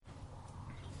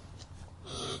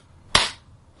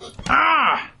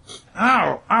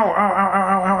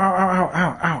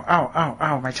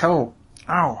my toe.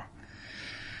 Ow.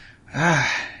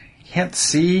 Can't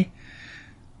see.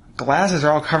 Glasses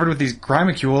are all covered with these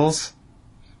grimacules.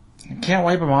 I can't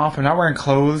wipe them off. I'm not wearing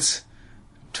clothes.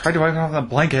 Tried to wipe them off with a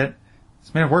blanket.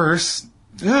 It's made it worse.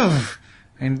 Ugh.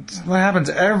 And what happens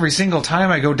every single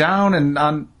time I go down and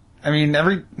on...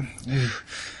 It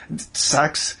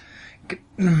sucks.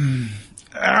 A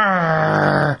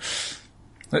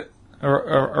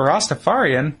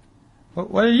Rastafarian?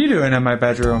 What are you doing in my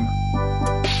bedroom?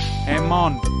 Hey,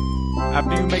 man.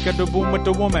 After you make a doom with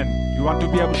the woman, you want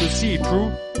to be able to see,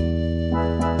 true?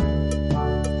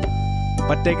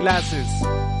 But the glasses,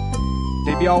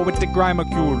 they be all with the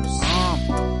grimacules.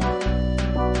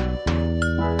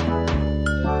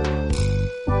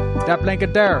 That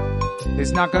blanket there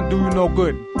is not gonna do you no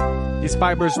good. His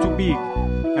fiber's too big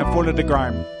and full of the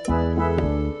grime.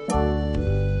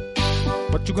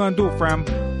 What you gonna do, fam?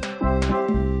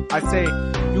 I say,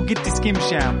 you get the skim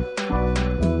sham.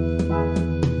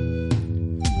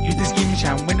 Use the skim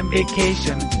sham when on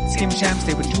vacation. Skim sham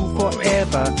stay with you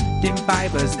forever. Dim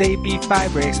fibers, they be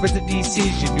fiber. Express the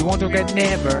decision, you won't regret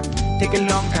never. Take a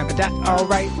long time, but that's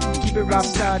alright. Keep it rough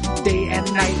start day and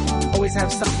night. Always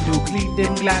have something to clean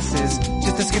them glasses.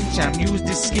 Just a skim sham, use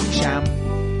this skim sham.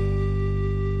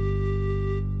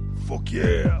 Fuck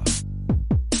yeah.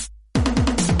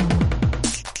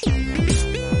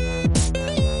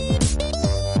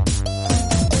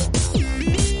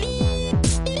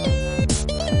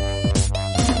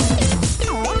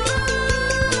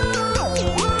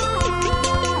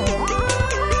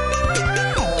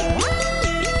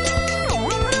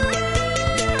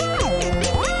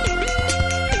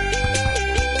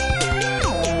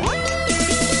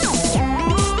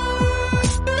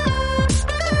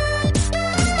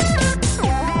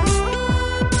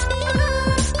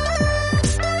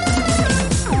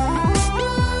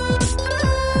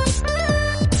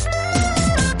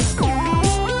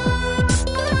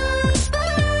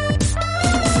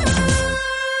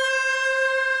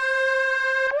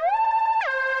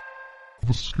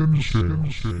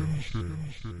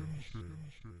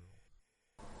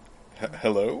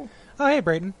 Hello? Oh, hey,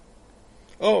 Brayden.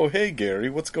 Oh, hey, Gary.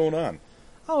 What's going on?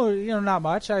 Oh, not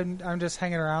much. I'm just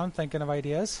hanging around thinking of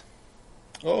ideas.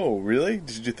 Oh, really?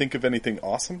 Did you think of anything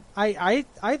awesome? I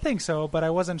think so, but I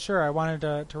wasn't sure. I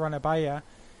wanted to run it by you.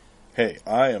 Hey,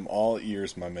 I am all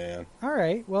ears, my man. All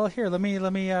right. Well, here, let me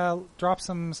drop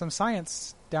some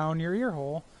science down your ear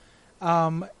hole.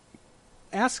 Let me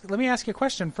ask you a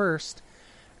question first.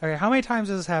 Okay, how many times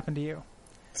has this happened to you?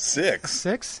 6.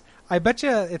 6? I bet you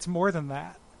it's more than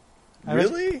that.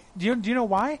 Really? Do you know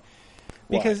why?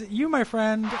 Because why? you, my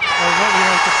friend, are what we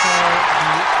like to call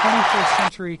the 21st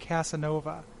century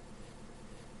Casanova.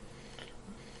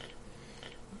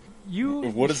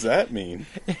 What does that mean?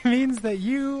 It means that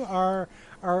you are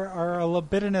a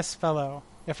libidinous fellow,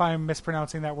 if I'm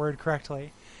mispronouncing that word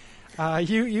correctly.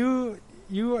 You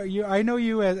I know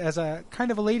you as a kind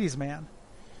of a ladies' man.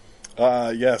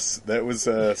 Yes, that was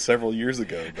several years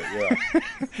ago, but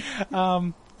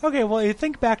yeah. Okay, well, you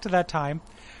think back to that time,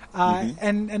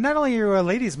 and not only are you a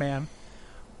ladies' man,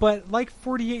 but like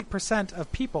 48%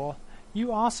 of people,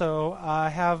 you also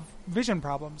have vision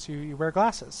problems. You wear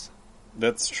glasses.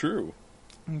 That's true.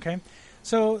 Okay,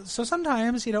 so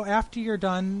sometimes, after you're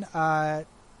done,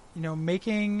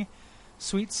 making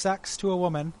sweet sex to a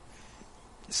woman,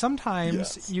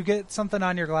 sometimes you get something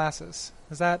on your glasses.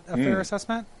 Is that a fair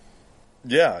assessment?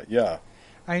 Yeah.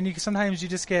 I mean, sometimes you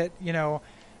just get,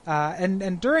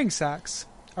 and during sex,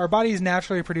 our bodies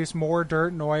naturally produce more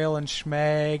dirt and oil and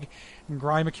schmeg and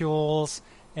grimacules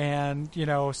and,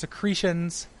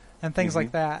 secretions and things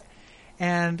like that.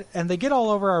 And they get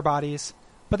all over our bodies,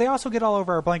 but they also get all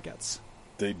over our blankets.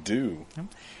 They do.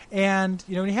 And,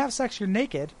 when you have sex, you're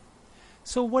naked.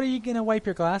 So what are you going to wipe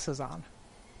your glasses on?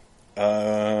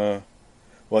 Well,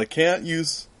 I can't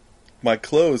use my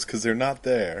clothes because they're not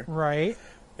there. Right.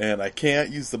 And I can't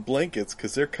use the blankets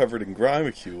because they're covered in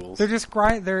grimacules. They're just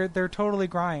They're totally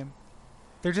grime.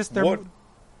 They're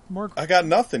more. I got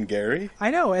nothing, Gary. I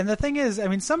know, and the thing is, I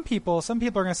mean, some people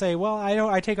are going to say, "Well,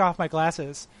 I take off my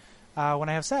glasses when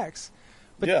I have sex,"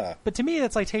 but to me,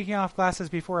 that's like taking off glasses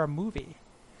before a movie.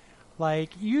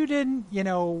 Like, you didn't,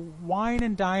 wine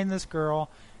and dine this girl,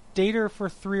 date her for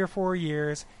 3 or 4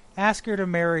 years, ask her to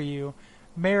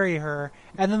marry her,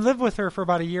 and then live with her for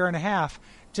about 1.5 years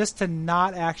just to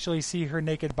not actually see her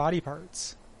naked body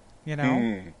parts,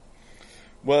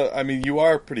 Well, I mean, you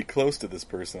are pretty close to this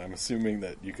person. I'm assuming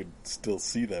that you could still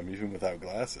see them even without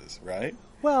glasses, right?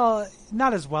 Well,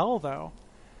 not as well, though.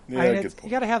 Yeah, good point. You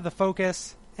got to have the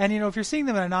focus, and if you're seeing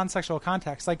them in a non-sexual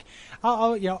context, like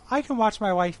I can watch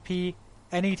my wife pee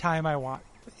anytime I want.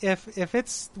 if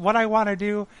it's what I want to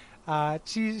do,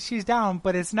 she's down.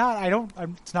 But it's not.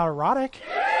 It's not erotic.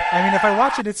 I mean, if I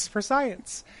watch it, it's for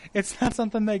science. It's not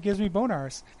something that gives me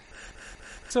bonars.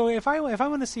 So if I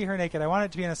want to see her naked, I want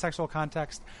it to be in a sexual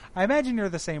context. I imagine you're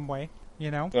the same way.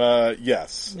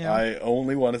 Yes. You know? I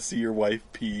only want to see your wife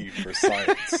pee for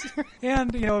science.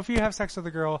 And, if you have sex with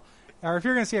a girl, or if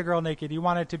you're going to see a girl naked, you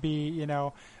want it to be,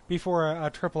 before a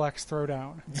triple X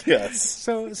throwdown. Yes.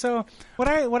 So what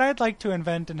I'd like to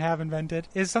invent and have invented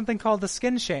is something called the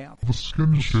skin sham. The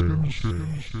skin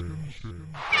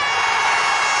sham.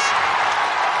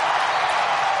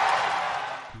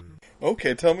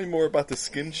 Okay, tell me more about the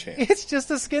skin sham. It's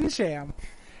just a skin sham.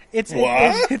 It's a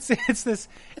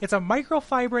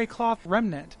microfibre cloth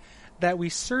remnant that we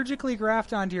surgically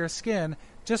graft onto your skin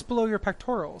just below your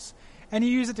pectorals, and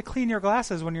you use it to clean your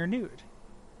glasses when you're nude.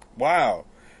 Wow.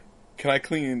 Can I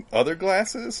clean other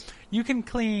glasses? You can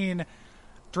clean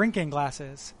drinking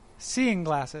glasses, seeing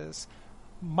glasses,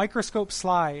 microscope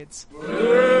slides,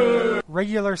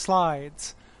 regular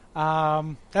slides.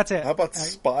 That's it. How about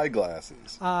spy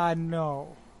glasses?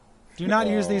 No. Do not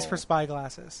use these for spy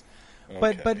glasses.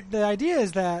 Okay. But the idea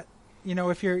is that,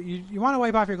 if you want to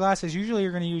wipe off your glasses, usually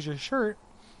you're going to use your shirt.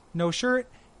 No shirt,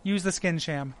 use the skin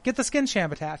sham. Get the skin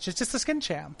sham attached. It's just the skin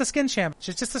sham. The skin sham. It's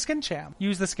just the skin sham.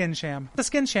 Use the skin sham. The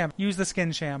skin sham. Use the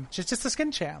skin sham. It's just the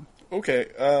skin sham. Okay.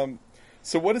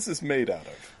 So what is this made out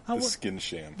of? The skin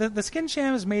sham. The skin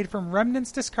sham is made from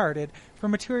remnants discarded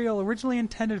from material originally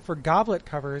intended for goblet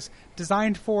covers,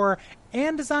 designed for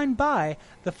and designed by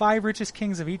the 5 richest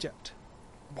kings of Egypt.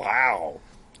 Wow.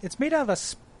 It's made out of a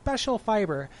special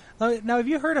fiber. Now, have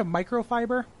you heard of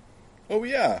microfiber? Oh,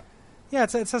 yeah. Yeah,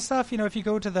 it's a stuff, if you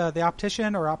go to the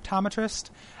optician or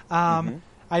optometrist, I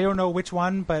don't know which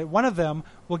one, but one of them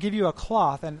will give you a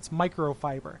cloth, and it's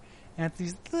microfiber. And it's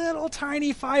these little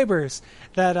tiny fibers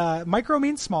that micro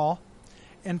means small,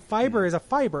 and fiber is a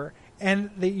fiber,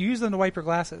 and they use them to wipe your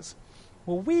glasses.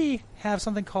 Well, we have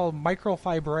something called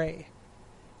microfibre.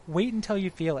 Wait until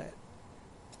you feel it.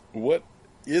 What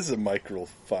is a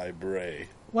microfibre?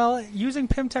 Well, using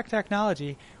PimTech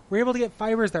technology, we're able to get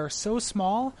fibers that are so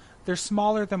small, they're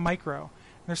smaller than micro.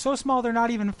 They're so small, they're not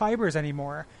even fibers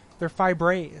anymore. They're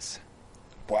fibres.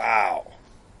 Wow.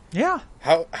 Yeah.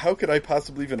 How could I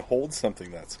possibly even hold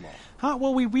something that small?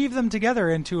 Well, we weave them together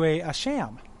into a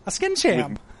sham. A skin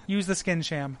sham. Use the skin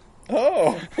sham.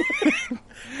 Oh.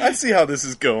 I see how this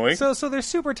is going. So they're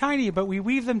super tiny, but we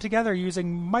weave them together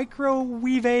using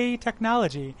microweave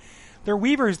technology. They're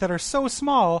weavers that are so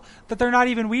small that they're not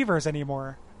even weavers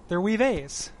anymore. They're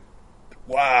weaves.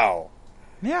 Wow.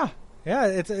 Yeah.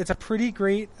 It's a pretty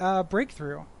great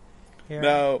breakthrough. Here.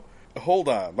 Now, hold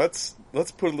on. Let's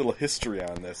put a little history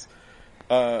on this.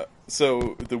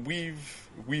 So the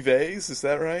weaves, is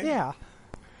that right? Yeah.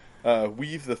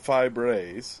 Weave the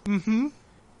fibres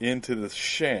into the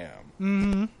sham.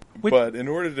 Mm-hmm. But in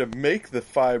order to make the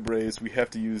fibres, we have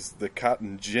to use the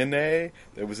cotton ginny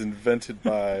that was invented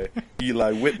by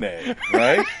Eli Whitney,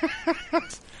 right?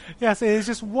 Yes, it is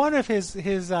just one of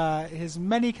his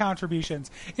many contributions,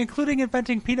 including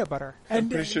inventing peanut butter. I'm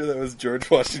pretty sure that was George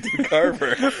Washington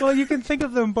Carver. Well, you can think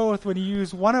of them both when you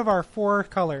use one of our 4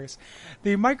 colors.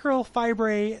 The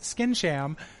microfibre skin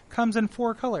sham comes in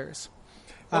 4 colors.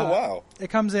 Oh, wow. It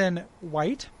comes in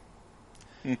white,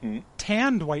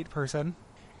 tanned white person,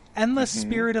 endless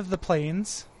spirit of the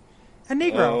plains, and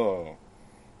Negro. Oh.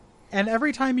 And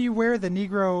every time you wear the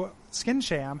Negro skin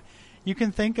sham, you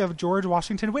can think of George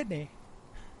Washington Whitney.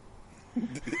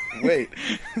 Wait.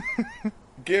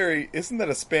 Gary, isn't that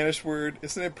a Spanish word?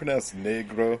 Isn't it pronounced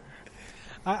negro?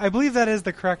 I believe that is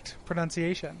the correct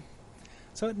pronunciation.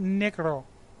 So, negro.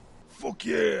 Fuck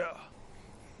yeah.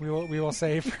 We will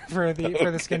say for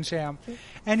the skin sham.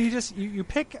 And you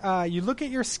pick, you look at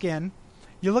your skin,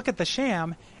 you look at the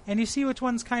sham, and you see which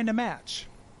ones kind of match.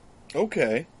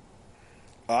 Okay.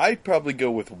 I'd probably go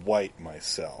with white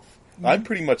myself. I'm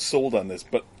pretty much sold on this,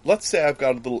 but let's say I've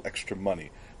got a little extra money.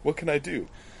 What can I do?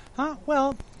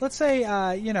 Well, let's say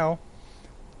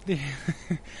if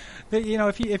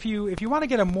you want to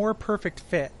get a more perfect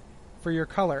fit for your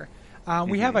color,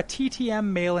 we have a TTM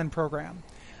mail-in program.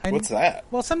 And, what's that?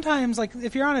 Well, sometimes, like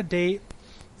if you're on a date,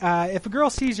 if a girl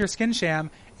sees your skin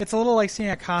sham, it's a little like seeing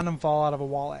a condom fall out of a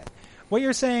wallet. What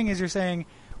you're saying is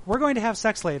we're going to have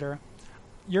sex later.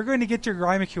 You're going to get your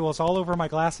grimacules all over my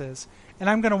glasses, and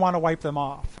I'm going to want to wipe them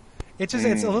off. It's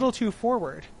a little too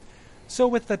forward. So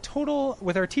with our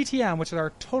TTM, which is our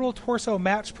Total Torso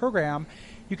Match program,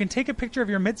 you can take a picture of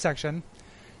your midsection,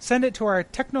 send it to our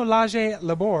Technologie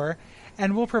Labor,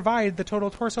 and we'll provide the total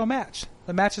torso match.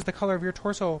 The match is the color of your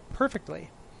torso perfectly.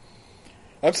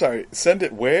 I'm sorry, send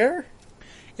it where?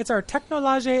 It's our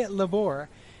technologie labor.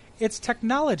 It's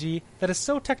technology that is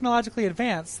so technologically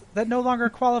advanced that no longer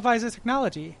qualifies as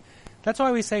technology. That's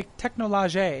why we say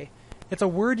technologie. It's a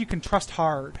word you can trust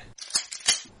hard.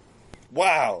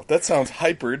 Wow, that sounds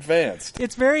hyper advanced.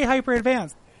 It's very hyper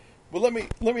advanced. Well, let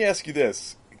me ask you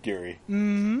this, Gary.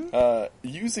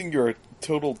 Using your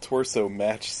total torso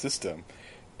match system,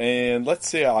 and let's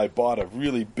say I bought a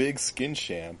really big skin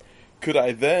sham, could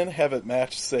I then have it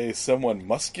match, say, someone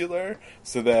muscular,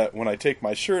 so that when I take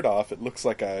my shirt off, it looks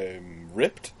like I'm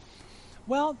ripped?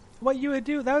 Well, what you would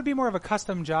do, that would be more of a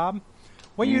custom job.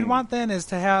 What you'd want then is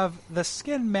to have the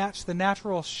skin match the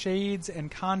natural shades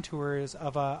and contours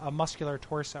of a muscular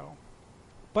torso.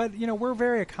 But, we're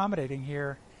very accommodating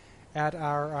here at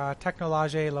our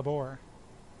technologie labor.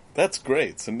 That's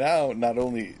great. So now not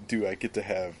only do I get to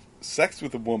have sex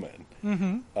with a woman,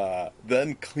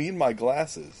 then clean my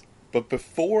glasses, but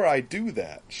before I do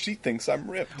that, she thinks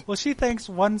I'm ripped. Well, she thinks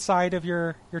one side of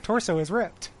your torso is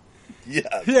ripped.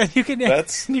 Yes. Yeah, you can.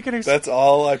 That's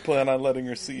all I plan on letting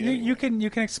her see. Anyway. You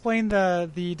can explain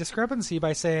the discrepancy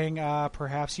by saying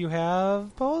perhaps you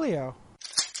have polio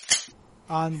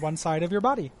on one side of your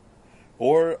body,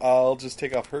 or I'll just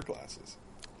take off her glasses.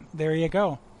 There you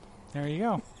go.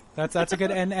 That's a good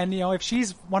and if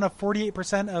she's one of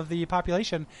 48% of the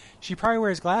population, she probably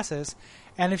wears glasses,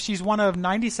 and if she's one of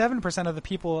 97% of the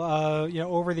people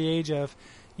over the age of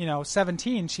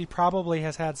 17, she probably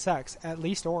has had sex, at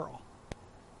least oral.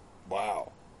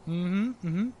 Wow.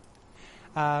 Brayton,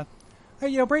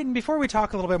 before we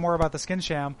talk a little bit more about the skin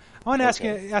sham, I want to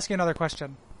ask you another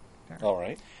question. All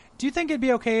right. Do you think it'd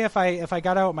be okay if I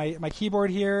got out my keyboard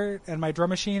here and my drum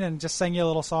machine and just sang you a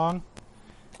little song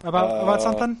about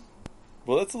something?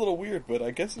 Well, that's a little weird, but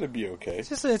I guess it'd be okay. It's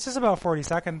just about 40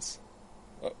 seconds.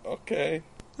 Okay.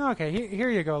 Okay, here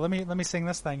you go. Let me sing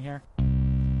this thing here.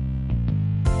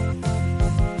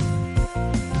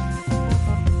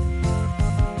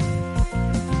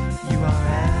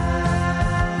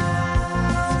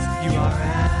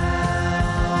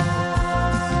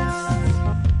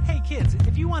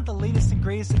 The latest and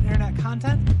greatest in internet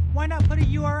content, why not put a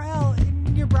URL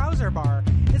in your browser bar?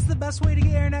 It's the best way to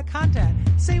get internet content.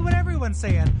 Say what everyone's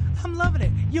saying. I'm loving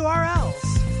it. URLs.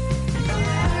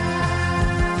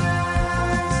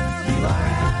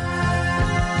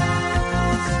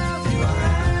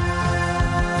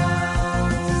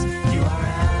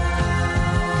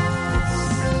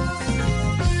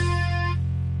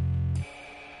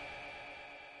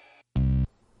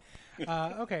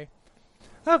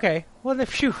 Okay. Well,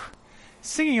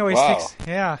 singing always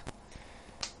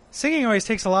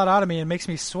takes a lot out of me and makes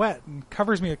me sweat and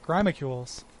covers me with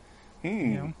grimacules.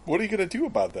 What are you going to do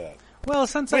about that? Well,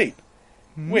 since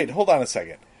Wait, hold on a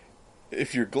second.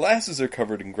 If your glasses are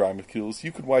covered in grimacules,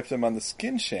 you could wipe them on the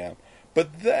skin sham,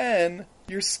 but then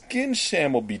your skin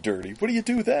sham will be dirty. What do you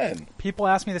do then? People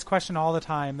ask me this question all the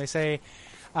time. They say,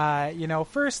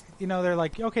 first, they're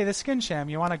like, okay, the skin sham,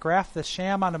 you want to graft the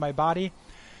sham onto my body?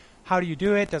 How do you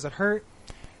do it? Does it hurt?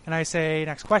 And I say,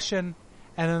 next question.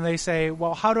 And then they say,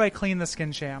 well, how do I clean the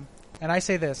skin sham? And I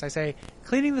say this. I say,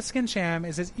 cleaning the skin sham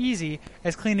is as easy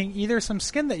as cleaning either some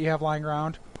skin that you have lying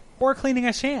around or cleaning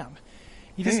a sham.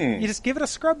 You just give it a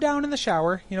scrub down in the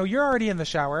shower. You're already in the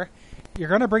shower. You're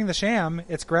going to bring the sham.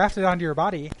 It's grafted onto your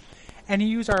body. And you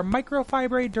use our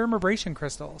microfibre dermabrasion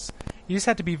crystals. You just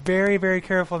have to be very, very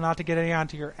careful not to get any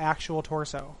onto your actual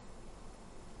torso.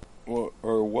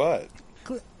 Or what?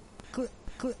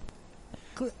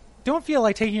 Don't feel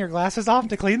like taking your glasses off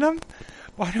to clean them?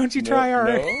 Why don't you try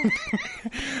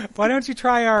Why don't you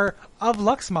try our Of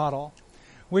Lux model,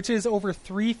 which is over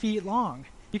 3 feet long?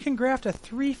 You can graft a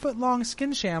 3-foot long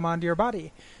skin sham onto your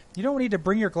body. You don't need to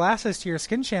bring your glasses to your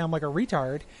skin sham like a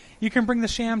retard. You can bring the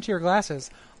sham to your glasses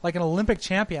like an Olympic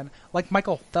champion, like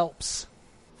Michael Phelps.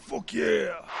 Fuck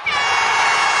yeah!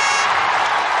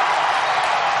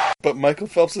 But Michael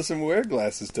Phelps doesn't wear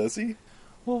glasses, does he?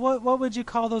 Well, what would you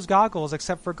call those goggles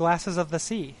except for glasses of the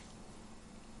sea?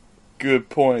 Good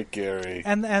point, Gary.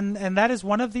 And that is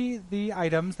one of the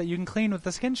items that you can clean with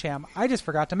the skin sham. I just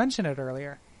forgot to mention it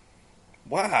earlier.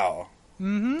 Wow.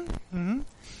 Hold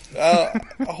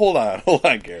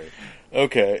on, Gary.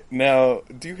 Okay, now,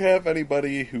 do you have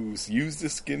anybody who's used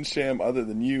this skin sham other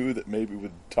than you that maybe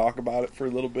would talk about it for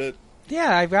a little bit?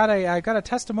 Yeah, I've got a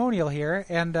testimonial here,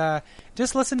 and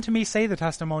just listen to me say the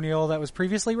testimonial that was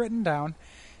previously written down.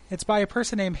 It's by a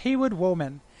person named Haywood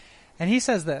Woman, and he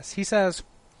says this. He says,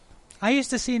 I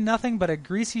used to see nothing but a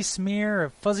greasy smear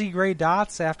of fuzzy gray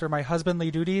dots after my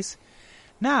husbandly duties.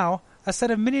 Now, a set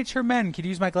of miniature men could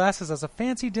use my glasses as a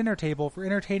fancy dinner table for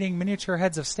entertaining miniature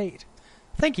heads of state.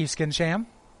 Thank you, Skin Sham.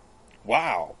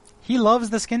 Wow. He loves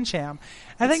the skin sham.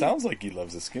 Sounds like he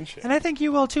loves the skin sham. And I think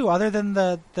you will too, other than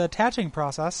the attaching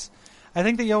process. I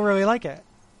think that you'll really like it.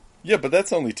 Yeah, but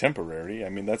that's only temporary. I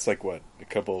mean, that's like, what, a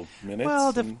couple minutes?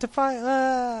 Well,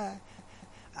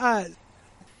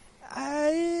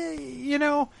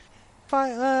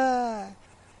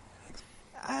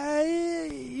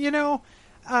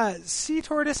 sea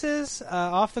tortoises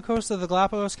off the coast of the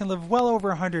Galapagos can live well over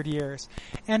 100 years.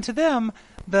 And to them,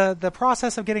 the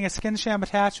process of getting a skin sham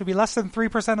attached would be less than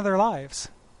 3% of their lives.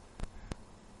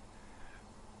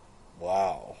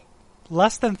 Wow.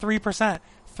 Less than 3%.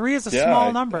 3 is a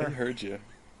small number. I heard you.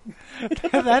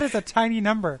 That is a tiny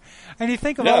number. And you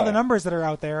think of all the numbers that are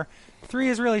out there, 3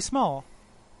 is really small.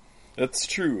 That's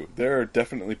true. There are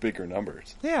definitely bigger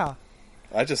numbers. Yeah.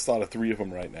 I just thought of 3 of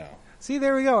them right now. See,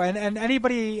 there we go. And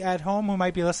anybody at home who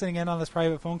might be listening in on this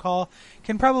private phone call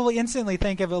can probably instantly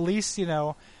think of at least,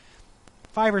 5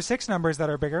 or 6 numbers that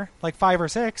are bigger, like 5 or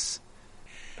 6.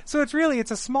 So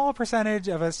it's a small percentage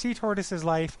of a sea tortoise's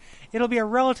life. It'll be a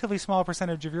relatively small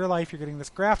percentage of your life you're getting this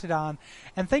grafted on.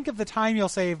 And think of the time you'll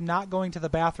save not going to the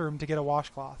bathroom to get a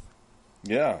washcloth.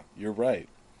 Yeah, you're right.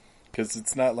 Because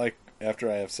it's not like after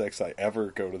I have sex I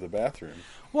ever go to the bathroom.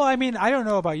 Well, I mean, I don't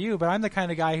know about you, but I'm the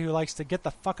kind of guy who likes to get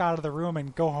the fuck out of the room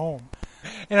and go home.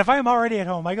 And if I'm already at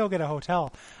home, I go get a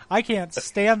hotel. I can't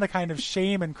stand the kind of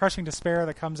shame and crushing despair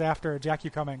that comes after a Jack You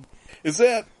Coming. Is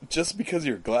that just because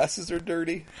your glasses are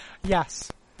dirty?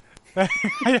 Yes. I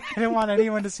didn't want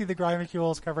anyone to see the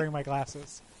grimacules covering my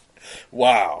glasses.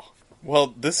 Wow.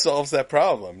 Well, this solves that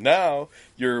problem. Now,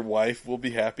 your wife will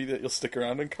be happy that you'll stick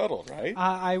around and cuddle, right?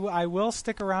 I will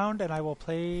stick around and I will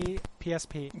play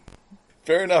PSP.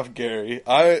 Fair enough, Gary.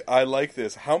 I like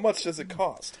this. How much does it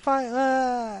cost? It's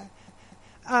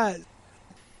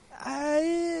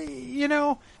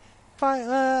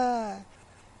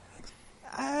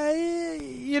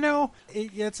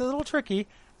a little tricky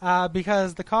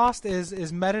because the cost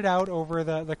is meted out over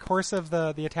the course of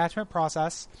the attachment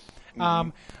process.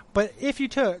 But if you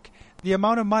took the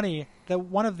amount of money that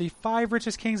one of the 5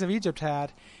 richest kings of Egypt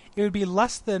had, it would be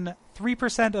less than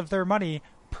 3% of their money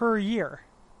per year.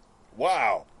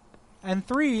 Wow. And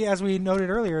 3, as we noted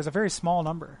earlier, is a very small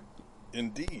number.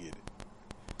 Indeed.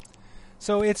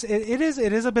 So it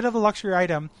is a bit of a luxury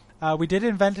item. We did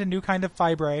invent a new kind of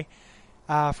fibre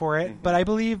for it, but I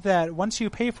believe that once you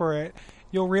pay for it,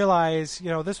 you'll realize,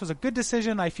 this was a good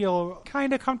decision. I feel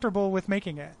kind of comfortable with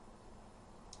making it.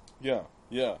 Yeah.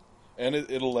 And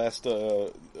it'll last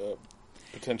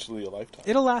potentially a lifetime.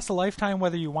 It'll last a lifetime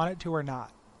whether you want it to or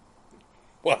not.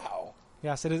 Wow.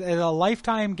 Yes, it is a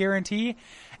lifetime guarantee,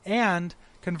 and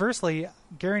conversely,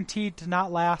 guaranteed to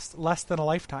not last less than a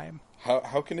lifetime.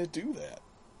 How can it do that?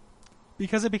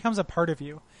 Because it becomes a part of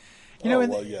you. That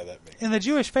makes sense. In the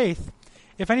Jewish faith,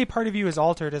 if any part of you is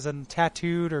altered, as in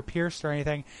tattooed or pierced or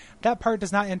anything, that part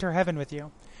does not enter heaven with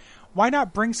you. Why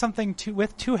not bring something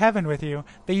to heaven with you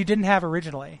that you didn't have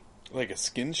originally? Like a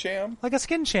skin sham? Like a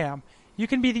skin sham. You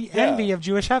can be the envy of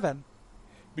Jewish heaven.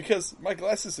 Because my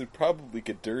glasses would probably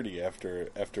get dirty after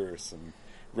some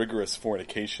rigorous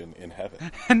fornication in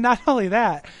heaven. And not only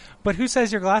that, but who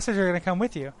says your glasses are going to come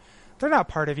with you? They're not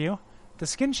part of you. The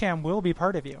skin sham will be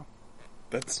part of you.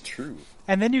 That's true.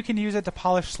 And then you can use it to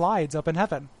polish slides up in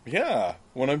heaven. Yeah,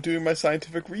 when I'm doing my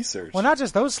scientific research. Well, not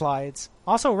just those slides.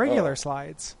 Also regular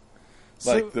slides.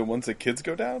 Like the ones that kids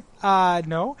go down?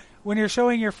 No. When you're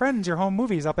showing your friends your home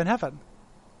movies up in heaven.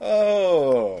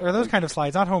 Oh. Or those kind of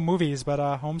slides. Not home movies, but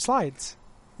home slides.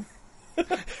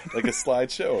 Like a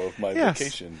slideshow of my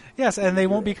vacation. Yes, and they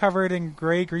won't be covered in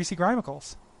gray, greasy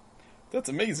grimacles. That's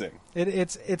amazing.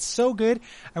 It's so good,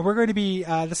 and we're going to be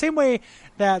the same way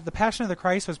that the Passion of the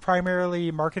Christ was primarily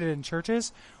marketed in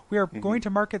churches. We are going to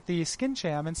market the skin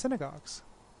sham in synagogues.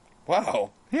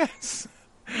 Wow. Yes.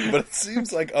 But it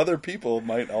seems like other people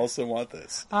might also want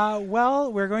this.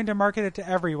 Well, we're going to market it to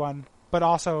everyone, but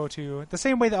also to the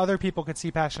same way that other people could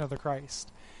see Passion of the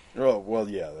Christ. Oh well,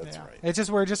 yeah, that's right.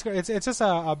 It's just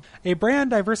a brand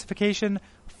diversification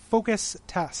focus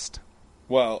test.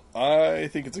 Well, I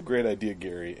think it's a great idea,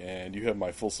 Gary, and you have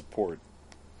my full support.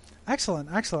 Excellent.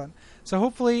 So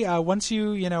hopefully, once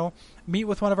you meet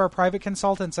with one of our private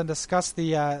consultants and discuss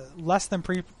the less than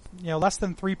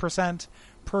 3%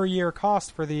 per year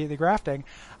cost for the grafting,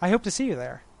 I hope to see you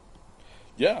there.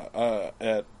 Yeah,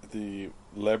 at the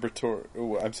laboratory.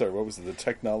 Oh, I'm sorry. What was it? The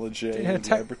Technology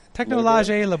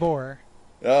Technologie Labor.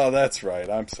 Oh, that's right.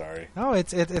 I'm sorry. No,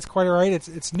 it's quite all right.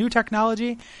 It's new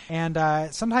technology, and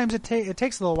sometimes it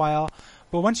takes a little while,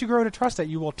 but once you grow to trust it,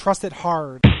 you will trust it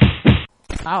hard.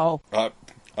 Ow.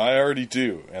 I already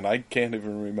do, and I can't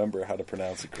even remember how to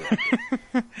pronounce it correctly.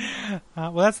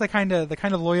 Well, that's the kind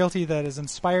of loyalty that is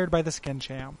inspired by the Skin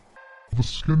Sham. The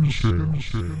Skin Sham.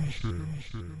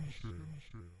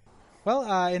 Well,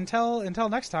 until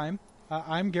next time,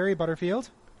 I'm Gary Butterfield.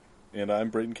 And I'm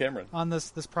Braden Cameron. On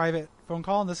this private phone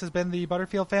call, and this has been the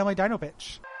Butterfield Family Dino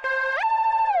Pitch.